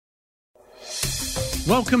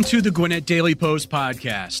Welcome to the Gwinnett Daily Post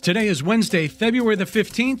podcast. Today is Wednesday, February the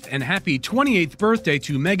 15th, and happy 28th birthday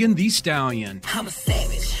to Megan Thee Stallion. I'm a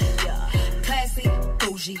savage, classy,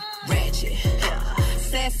 bougie, ratchet,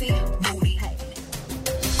 sassy, moody.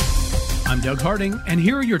 I'm Doug Harding, and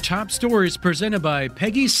here are your top stories presented by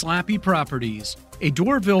Peggy Slappy Properties. A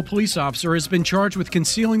Doraville police officer has been charged with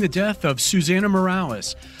concealing the death of Susana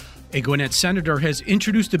Morales. A Gwinnett senator has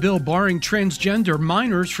introduced a bill barring transgender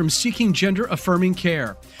minors from seeking gender-affirming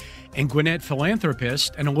care. And Gwinnett philanthropists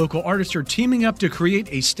and a local artist are teaming up to create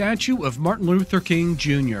a statue of Martin Luther King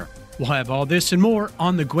Jr. We'll have all this and more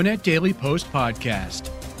on the Gwinnett Daily Post podcast.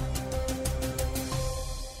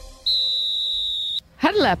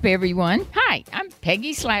 Huddle up, everyone. Hi, I'm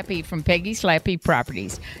Peggy Slappy from Peggy Slappy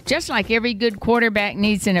Properties. Just like every good quarterback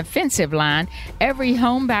needs an offensive line, every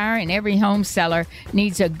home buyer and every home seller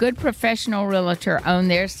needs a good professional realtor on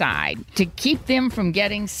their side to keep them from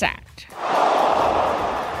getting sacked.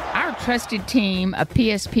 Our trusted team of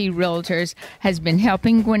PSP Realtors has been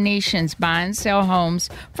helping Gwinnetians buy and sell homes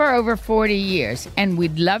for over 40 years, and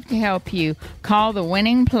we'd love to help you call the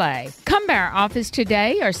winning play. Come by our office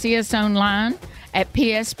today or see us online at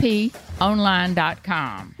psponline.com.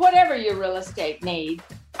 Whatever your real estate need,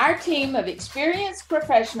 our team of experienced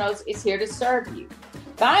professionals is here to serve you.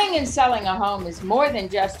 Buying and selling a home is more than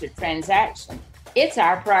just a transaction. It's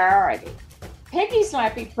our priority. Peggy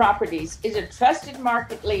Slappy Properties is a trusted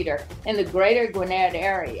market leader in the greater Gwinnett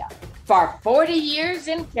area for 40 years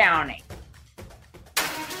and counting.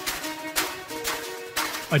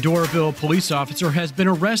 A Doraville police officer has been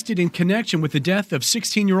arrested in connection with the death of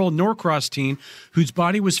 16-year-old Norcross teen whose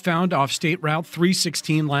body was found off State Route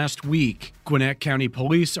 316 last week. Gwinnett County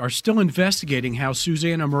Police are still investigating how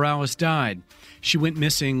Susana Morales died. She went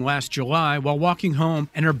missing last July while walking home,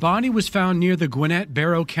 and her body was found near the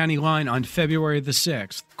Gwinnett-Barrow County line on February the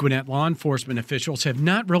 6th. Gwinnett law enforcement officials have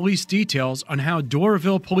not released details on how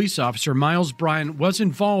Doraville police officer Miles Bryant was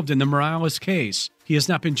involved in the Morales case. He has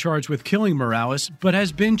not been charged with killing Morales, but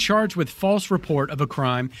has been charged with false report of a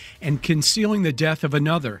crime and concealing the death of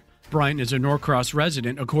another. Bryant is a Norcross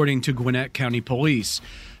resident, according to Gwinnett County Police.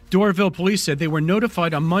 Doraville police said they were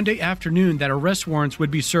notified on Monday afternoon that arrest warrants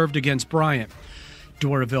would be served against Bryant.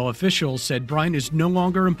 Doraville officials said Bryant is no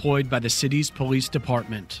longer employed by the city's police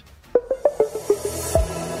department.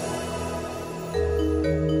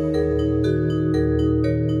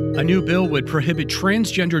 A new bill would prohibit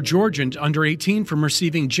transgender Georgians under 18 from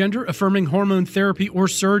receiving gender-affirming hormone therapy or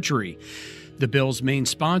surgery. The bill's main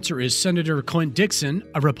sponsor is Senator Clint Dixon,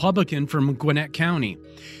 a Republican from Gwinnett County.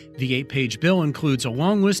 The 8-page bill includes a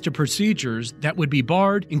long list of procedures that would be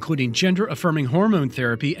barred, including gender-affirming hormone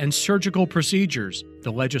therapy and surgical procedures.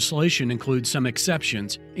 The legislation includes some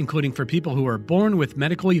exceptions, including for people who are born with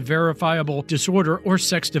medically verifiable disorder or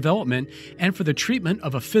sex development, and for the treatment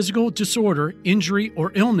of a physical disorder, injury,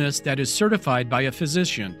 or illness that is certified by a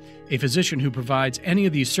physician. A physician who provides any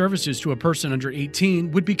of these services to a person under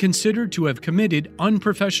 18 would be considered to have committed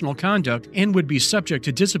unprofessional conduct and would be subject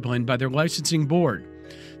to discipline by their licensing board.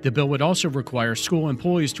 The bill would also require school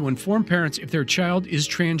employees to inform parents if their child is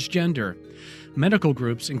transgender. Medical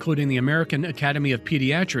groups, including the American Academy of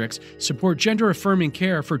Pediatrics, support gender-affirming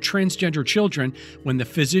care for transgender children when the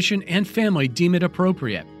physician and family deem it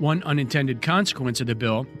appropriate. One unintended consequence of the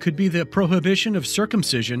bill could be the prohibition of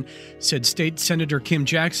circumcision, said State Senator Kim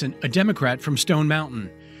Jackson, a Democrat from Stone Mountain.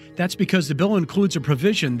 That's because the bill includes a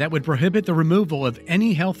provision that would prohibit the removal of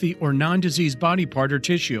any healthy or non-diseased body part or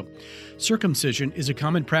tissue. Circumcision is a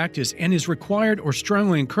common practice and is required or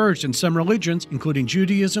strongly encouraged in some religions, including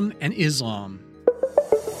Judaism and Islam.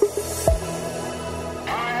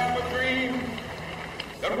 I have a dream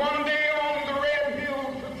that one day on the red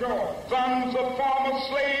hills of Georgia, sons of former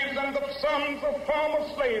slaves and the sons of former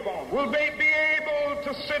slave owners will they be able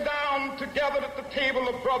to sit down together at the table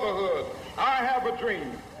of brotherhood. I have a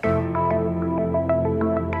dream.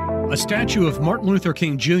 A statue of Martin Luther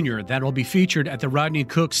King Jr. that will be featured at the Rodney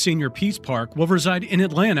Cook Senior Peace Park will reside in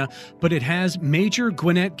Atlanta, but it has major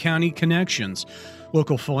Gwinnett County connections.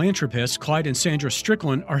 Local philanthropists Clyde and Sandra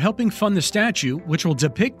Strickland are helping fund the statue, which will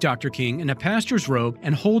depict Dr. King in a pastor's robe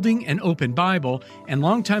and holding an open Bible, and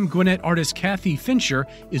longtime Gwinnett artist Kathy Fincher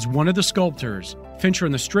is one of the sculptors. Fincher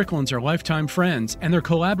and the Stricklands are lifetime friends, and their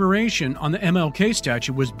collaboration on the MLK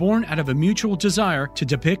statue was born out of a mutual desire to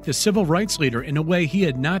depict the civil rights leader in a way he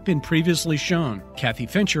had not been previously shown. Kathy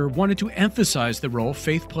Fincher wanted to emphasize the role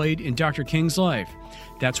faith played in Dr. King's life.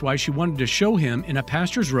 That's why she wanted to show him in a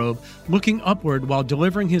pastor's robe looking upward while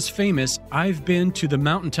delivering his famous "I've Been to the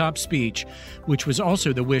Mountaintop" speech, which was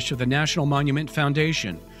also the wish of the National Monument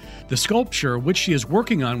Foundation. The sculpture, which she is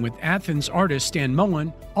working on with Athens artist Stan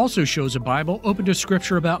Mullen, also shows a Bible open to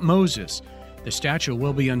scripture about Moses. The statue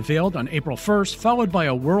will be unveiled on April 1st, followed by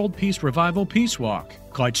a World Peace Revival Peace Walk.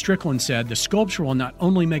 Clyde Strickland said the sculpture will not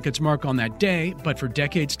only make its mark on that day, but for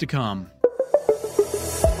decades to come.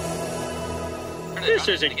 This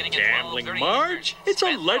isn't gambling, Marge. It's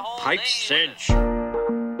a lead pipe cinch.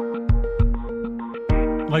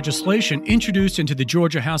 Legislation introduced into the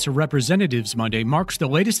Georgia House of Representatives Monday marks the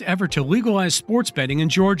latest effort to legalize sports betting in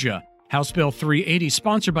Georgia. House Bill 380,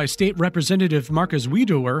 sponsored by State Representative Marcus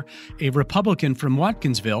Wiedewer, a Republican from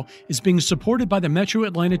Watkinsville, is being supported by the Metro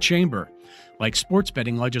Atlanta Chamber. Like sports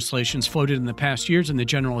betting legislations floated in the past years in the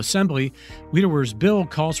General Assembly, Wiedewer's bill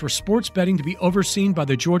calls for sports betting to be overseen by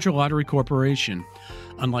the Georgia Lottery Corporation.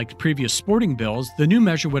 Unlike previous sporting bills, the new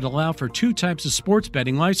measure would allow for 2 types of sports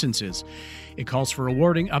betting licenses. It calls for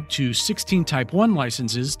awarding up to 16 Type 1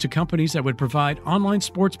 licenses to companies that would provide online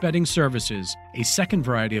sports betting services. A second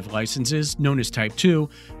variety of licenses, known as Type 2,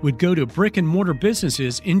 would go to brick-and-mortar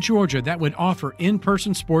businesses in Georgia that would offer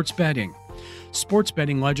in-person sports betting. Sports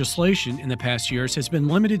betting legislation in the past years has been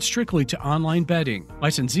limited strictly to online betting.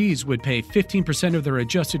 Licensees would pay 15% of their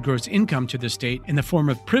adjusted gross income to the state in the form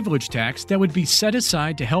of privilege tax that would be set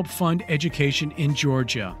aside to help fund education in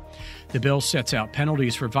Georgia. The bill sets out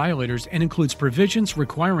penalties for violators and includes provisions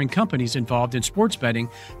requiring companies involved in sports betting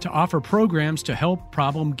to offer programs to help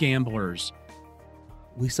problem gamblers.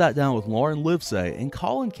 We sat down with Lauren Livesay and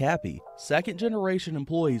Colin Cappy, second-generation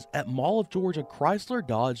employees at Mall of Georgia Chrysler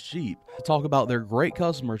Dodge Jeep, to talk about their great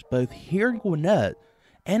customers both here in Gwinnett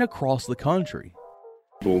and across the country.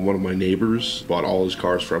 Well, one of my neighbors bought all his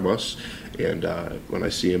cars from us, and when I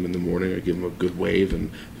see him in the morning, I give him a good wave,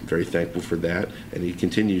 and I'm very thankful for that. And he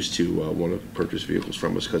continues to want to purchase vehicles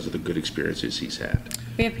from us because of the good experiences he's had.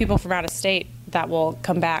 We have people from out of state that will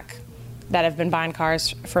come back that have been buying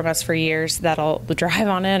cars from us for years that'll drive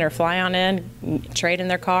on in or fly on in, trade in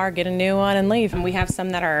their car, get a new one, and leave. And we have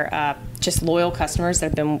some that are just loyal customers that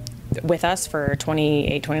have been with us for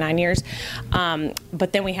 28, 29 years.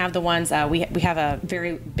 But then we have the ones, we have a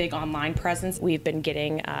very big online presence. We've been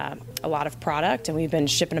getting a lot of product, and we've been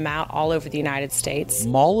shipping them out all over the United States.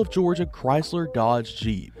 Mall of Georgia Chrysler Dodge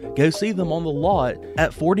Jeep. Go see them on the lot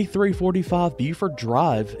at 4345 Buford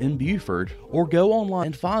Drive in Buford, or go online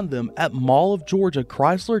and find them at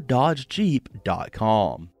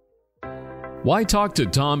mallofgeorgiachryslerDodgeJeep.com. Why talk to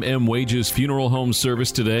Tom M. Wages Funeral Home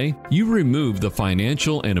Service today? You remove the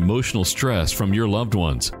financial and emotional stress from your loved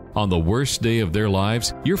ones. On the worst day of their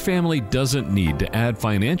lives, your family doesn't need to add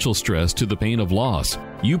financial stress to the pain of loss.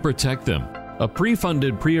 You protect them. A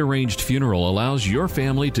pre-funded, pre-arranged funeral allows your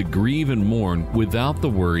family to grieve and mourn without the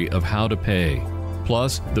worry of how to pay.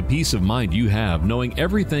 Plus, the peace of mind you have knowing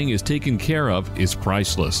everything is taken care of is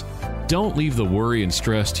priceless. Don't leave the worry and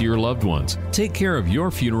stress to your loved ones. Take care of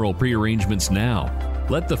your funeral prearrangements now.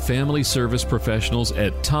 Let the family service professionals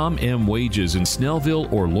at Tom M. Wages in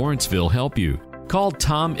Snellville or Lawrenceville help you. Call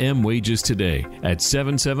Tom M. Wages today at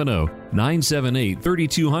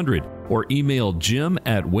 770-978-3200 or email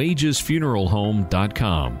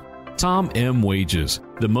jim@wagesfuneralhome.com. Tom M. Wages,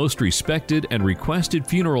 the most respected and requested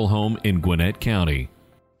funeral home in Gwinnett County.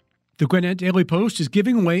 The Gwinnett Daily Post is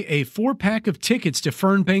giving away a 4-pack of tickets to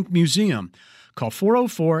Fernbank Museum. Call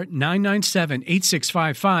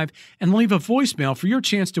 404-997-8655 and leave a voicemail for your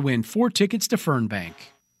chance to win 4 tickets to Fernbank.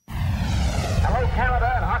 Hello,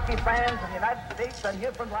 Canada and hockey fans in the United States and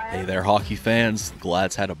Newfoundland. Hey there, hockey fans. The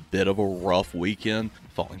Glads had a bit of a rough weekend,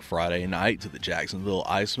 falling Friday night to the Jacksonville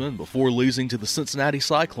Icemen before losing to the Cincinnati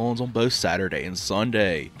Cyclones on both Saturday and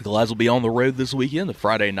Sunday. The Glads will be on the road this weekend. The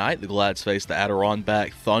Friday night, the Glads face the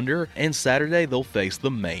Adirondack Thunder, and Saturday they'll face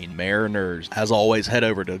the Maine Mariners. As always, head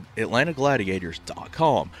over to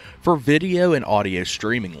AtlantaGladiators.com for video and audio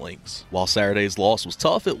streaming links. While Saturday's loss was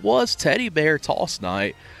tough, it was Teddy Bear Toss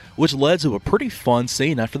Night, which led to a pretty fun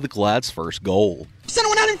scene after the Glads' first goal. Center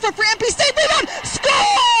one out in front for MP State, rebound, score!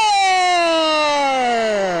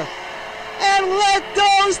 And let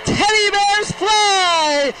those teddy bears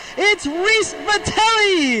fly! It's Reese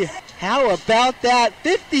Vitelli! How about that?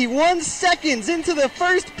 51 seconds into the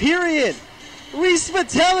first period. Reese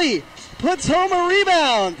Vitelli puts home a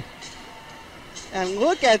rebound. And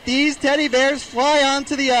look at these teddy bears fly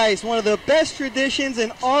onto the ice. One of the best traditions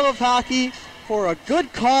in all of hockey, for a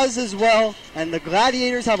good cause as well, and the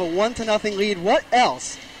Gladiators have a 1-0 lead. What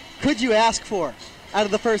else could you ask for out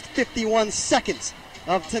of the first 51 seconds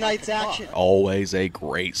of tonight's action? Always a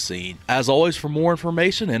great scene. As always, for more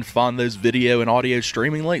information and find those video and audio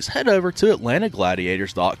streaming links, head over to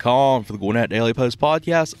AtlantaGladiators.com. For the Gwinnett Daily Post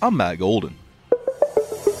podcast, I'm Matt Golden.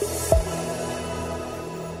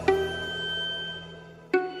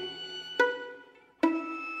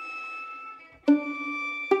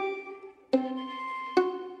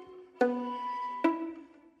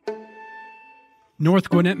 North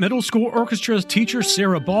Gwinnett Middle School Orchestra teacher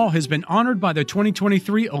Sarah Ball has been honored by the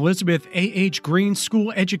 2023 Elizabeth A.H. Green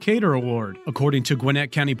School Educator Award. According to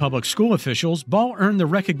Gwinnett County Public School officials, Ball earned the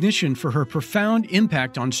recognition for her profound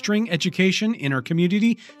impact on string education in her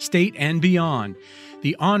community, state, and beyond.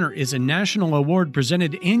 The honor is a national award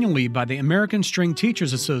presented annually by the American String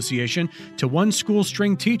Teachers Association to one school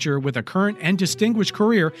string teacher with a current and distinguished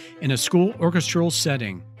career in a school orchestral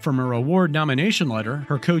setting. From her award nomination letter,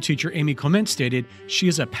 her co-teacher Amy Clement stated, "She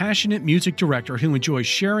is a passionate music director who enjoys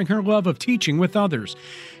sharing her love of teaching with others.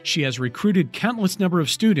 She has recruited countless number of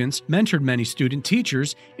students, mentored many student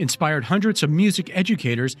teachers, inspired hundreds of music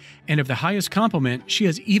educators, and of the highest compliment, she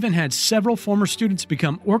has even had several former students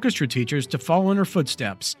become orchestra teachers to follow in her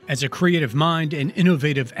footsteps. As a creative mind and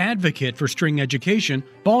innovative advocate for string education,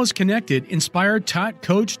 Ball has connected, inspired, taught,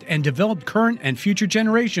 coached, and developed current and future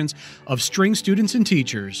generations of string students and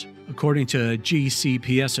teachers." According to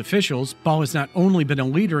GCPS officials, Ball has not only been a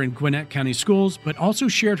leader in Gwinnett County schools, but also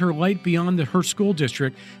shared her light beyond her school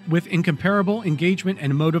district with incomparable engagement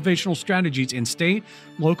and motivational strategies in state,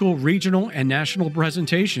 local, regional, and national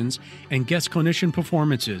presentations and guest clinician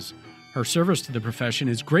performances. Her service to the profession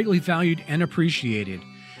is greatly valued and appreciated.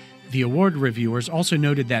 The award reviewers also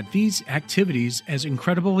noted that these activities as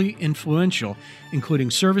incredibly influential, including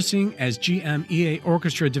servicing as GMEA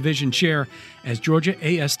Orchestra Division Chair, as Georgia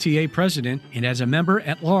ASTA President, and as a member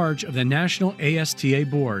at large of the National ASTA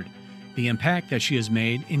Board. The impact that she has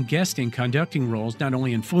made in guesting conducting roles not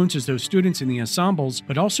only influences those students in the ensembles,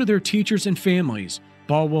 but also their teachers and families.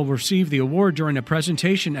 Ball will receive the award during a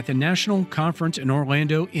presentation at the National Conference in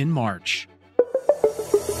Orlando in March.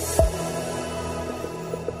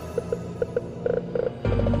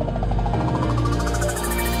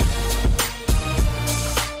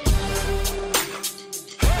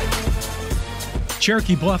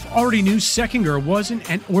 Cherokee Bluff already knew Seckinger wasn't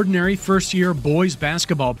an ordinary first-year boys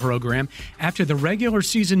basketball program after the regular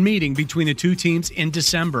season meeting between the two teams in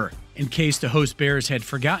December. In case the host Bears had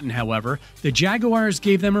forgotten, however, the Jaguars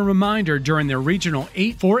gave them a reminder during their regional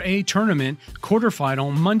 8-4A tournament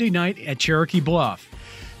quarterfinal Monday night at Cherokee Bluff.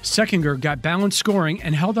 Seckinger got balanced scoring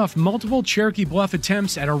and held off multiple Cherokee Bluff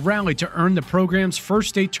attempts at a rally to earn the program's first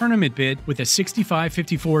state tournament bid with a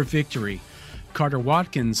 65-54 victory. Carter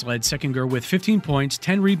Watkins led Seckinger with 15 points,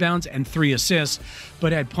 10 rebounds, and 3 assists,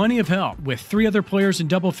 but had plenty of help with 3 other players in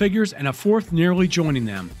double figures and a fourth nearly joining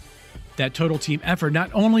them. That total team effort not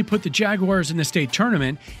only put the Jaguars in the state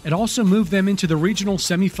tournament, it also moved them into the regional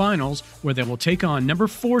semifinals, where they will take on number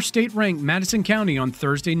 4 state-ranked Madison County on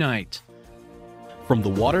Thursday night. From the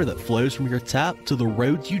water that flows from your tap to the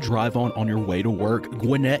roads you drive on your way to work,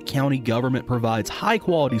 Gwinnett County government provides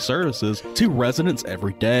high-quality services to residents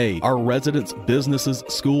every day. Our residents, businesses,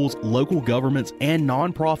 schools, local governments, and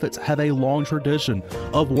nonprofits have a long tradition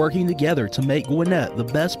of working together to make Gwinnett the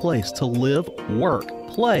best place to live, work,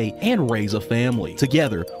 play, and raise a family.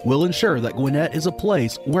 Together, we'll ensure that Gwinnett is a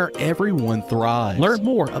place where everyone thrives. Learn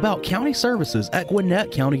more about county services at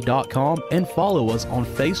GwinnettCounty.com and follow us on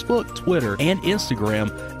Facebook, Twitter, and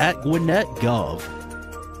Instagram at GwinnettGov.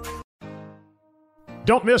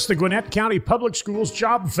 Don't miss the Gwinnett County Public Schools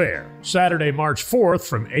Job Fair, Saturday, March 4th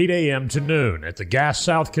from 8 a.m. to noon at the Gas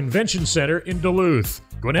South Convention Center in Duluth.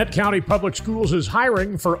 Gwinnett County Public Schools is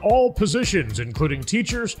hiring for all positions, including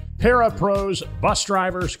teachers, para-pros, bus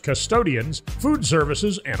drivers, custodians, food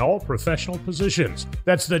services, and all professional positions.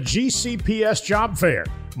 That's the GCPS Job Fair,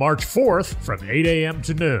 March 4th from 8 a.m.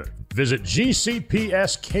 to noon. Visit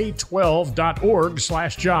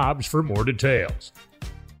gcpsk12.org/jobs for more details.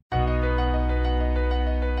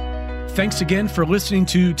 Thanks again for listening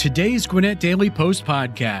to today's Gwinnett Daily Post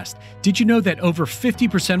podcast. Did you know that over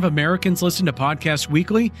 50% of Americans listen to podcasts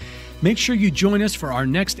weekly? Make sure you join us for our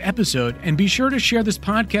next episode, and be sure to share this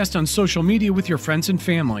podcast on social media with your friends and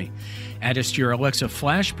family. Add us to your Alexa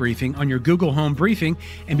Flash Briefing on your Google Home Briefing,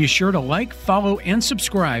 and be sure to like, follow, and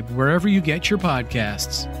subscribe wherever you get your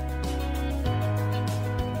podcasts.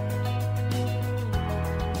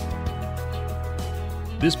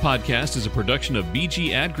 This podcast is a production of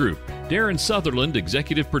BG Ad Group. Darren Sutherland,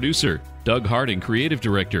 Executive Producer. Doug Harding, Creative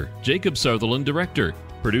Director. Jacob Sutherland, Director.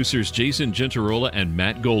 Producers Jason Gentarola and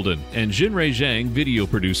Matt Golden. And Jinrei Zhang, Video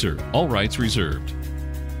Producer. All rights reserved.